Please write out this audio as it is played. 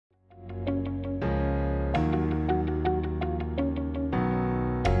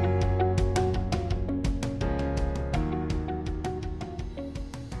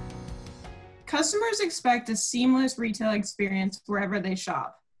Customers expect a seamless retail experience wherever they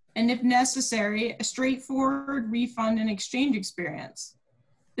shop, and if necessary, a straightforward refund and exchange experience.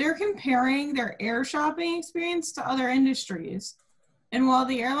 They're comparing their air shopping experience to other industries. And while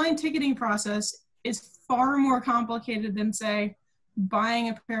the airline ticketing process is far more complicated than, say, buying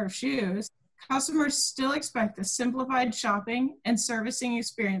a pair of shoes, customers still expect a simplified shopping and servicing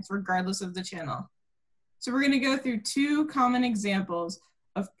experience regardless of the channel. So we're going to go through two common examples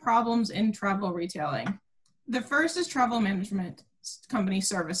of problems in travel retailing. The first is travel management company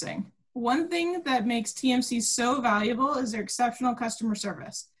servicing. One thing that makes TMC so valuable is their exceptional customer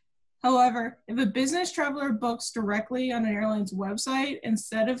service. However, if a business traveler books directly on an airline's website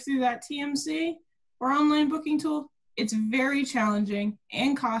instead of through that TMC or online booking tool, it's very challenging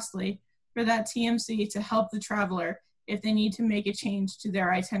and costly for that TMC to help the traveler if they need to make a change to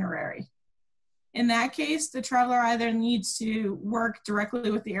their itinerary. In that case, the traveler either needs to work directly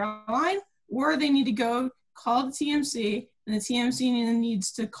with the airline, or they need to go call the TMC, and the TMC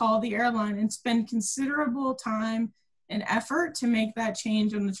needs to call the airline and spend considerable time and effort to make that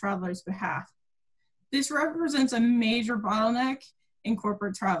change on the traveler's behalf. This represents a major bottleneck in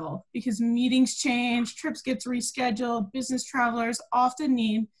corporate travel because meetings change, trips get rescheduled, business travelers often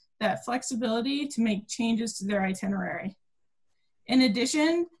need that flexibility to make changes to their itinerary. In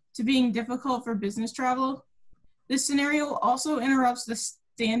addition to being difficult for business travel, this scenario also interrupts the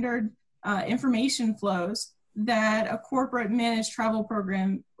standard information flows that a corporate managed travel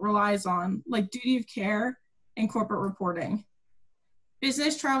program relies on, like duty of care and corporate reporting.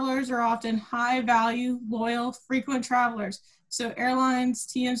 Business travelers are often high value, loyal, frequent travelers. So airlines,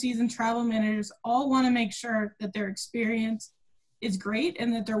 TMCs, and travel managers all want to make sure that their experience is great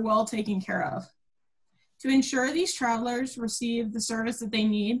and that they're well taken care of. To ensure these travelers receive the service that they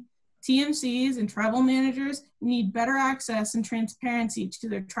need, TMCs and travel managers need better access and transparency to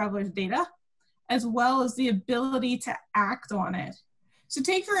their travelers' data, as well as the ability to act on it. So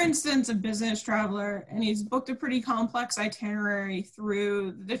take, for instance, a business traveler, and he's booked a pretty complex itinerary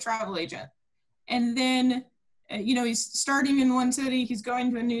through the travel agent. And then, he's starting in one city, he's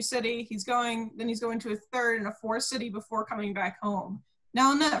going to a new city, then he's going to a third and a fourth city before coming back home. Now,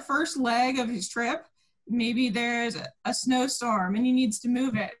 on that first leg of his trip, maybe there's a snowstorm and he needs to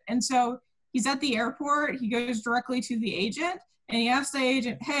move it. And so he's at the airport, he goes directly to the agent, and he asks the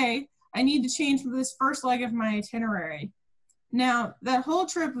agent, hey, I need to change this first leg of my itinerary. Now, that whole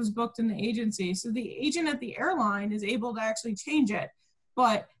trip was booked in the agency, so the agent at the airline is able to actually change it.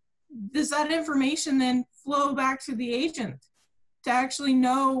 But does that information then flow back to the agent to actually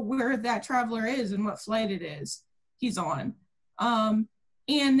know where that traveler is and what flight it is he's on? And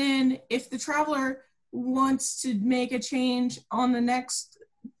then if the traveler wants to make a change on the next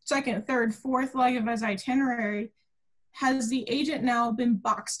second, third, fourth leg of his itinerary, has the agent now been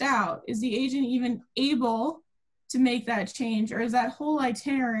boxed out? Is the agent even able to make that change, or is that whole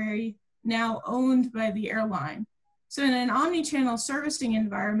itinerary now owned by the airline? So in an omnichannel servicing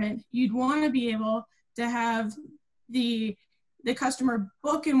environment, you'd want to be able to have the customer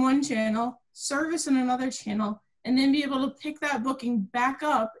book in one channel, service in another channel, and then be able to pick that booking back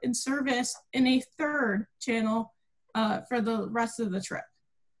up and service in a third channel for the rest of the trip.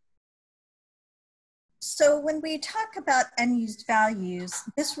 So when we talk about unused values,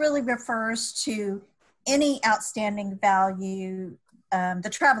 this really refers to any outstanding value the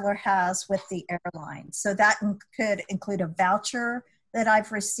traveler has with the airline. So that could include a voucher that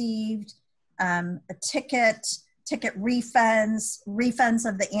I've received, a ticket refunds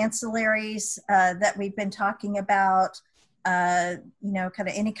of the ancillaries that we've been talking about, kind of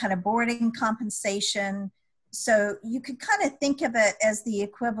any kind of boarding compensation. So you could kind of think of it as the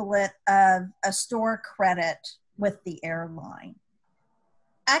equivalent of a store credit with the airline.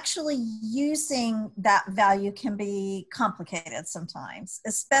 Actually using that value can be complicated sometimes,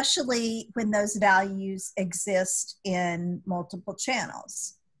 especially when those values exist in multiple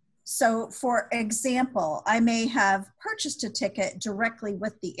channels. So for example, I may have purchased a ticket directly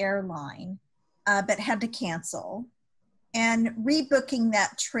with the airline, but had to cancel. And rebooking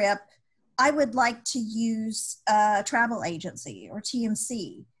that trip, I would like to use a travel agency or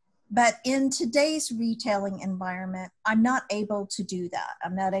TMC. But in today's retailing environment, I'm not able to do that.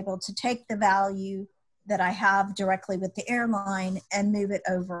 I'm not able to take the value that I have directly with the airline and move it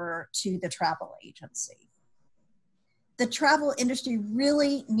over to the travel agency. The travel industry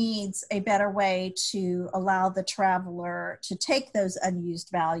really needs a better way to allow the traveler to take those unused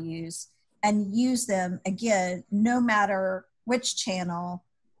values and use them, again, no matter which channel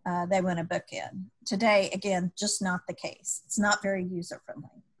they want to book in. Today, again, just not the case. It's not very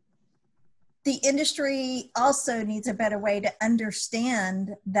user-friendly. The industry also needs a better way to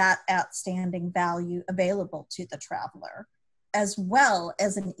understand that outstanding value available to the traveler, as well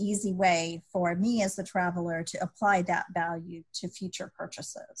as an easy way for me as the traveler to apply that value to future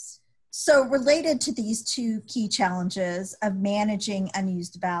purchases. So related to these two key challenges of managing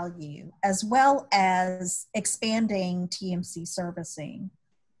unused value, as well as expanding TMC servicing,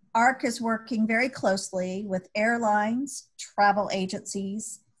 ARC is working very closely with airlines, travel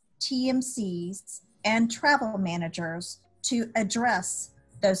agencies, TMCs, and travel managers to address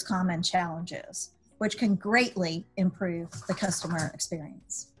those common challenges, which can greatly improve the customer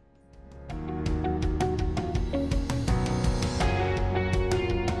experience.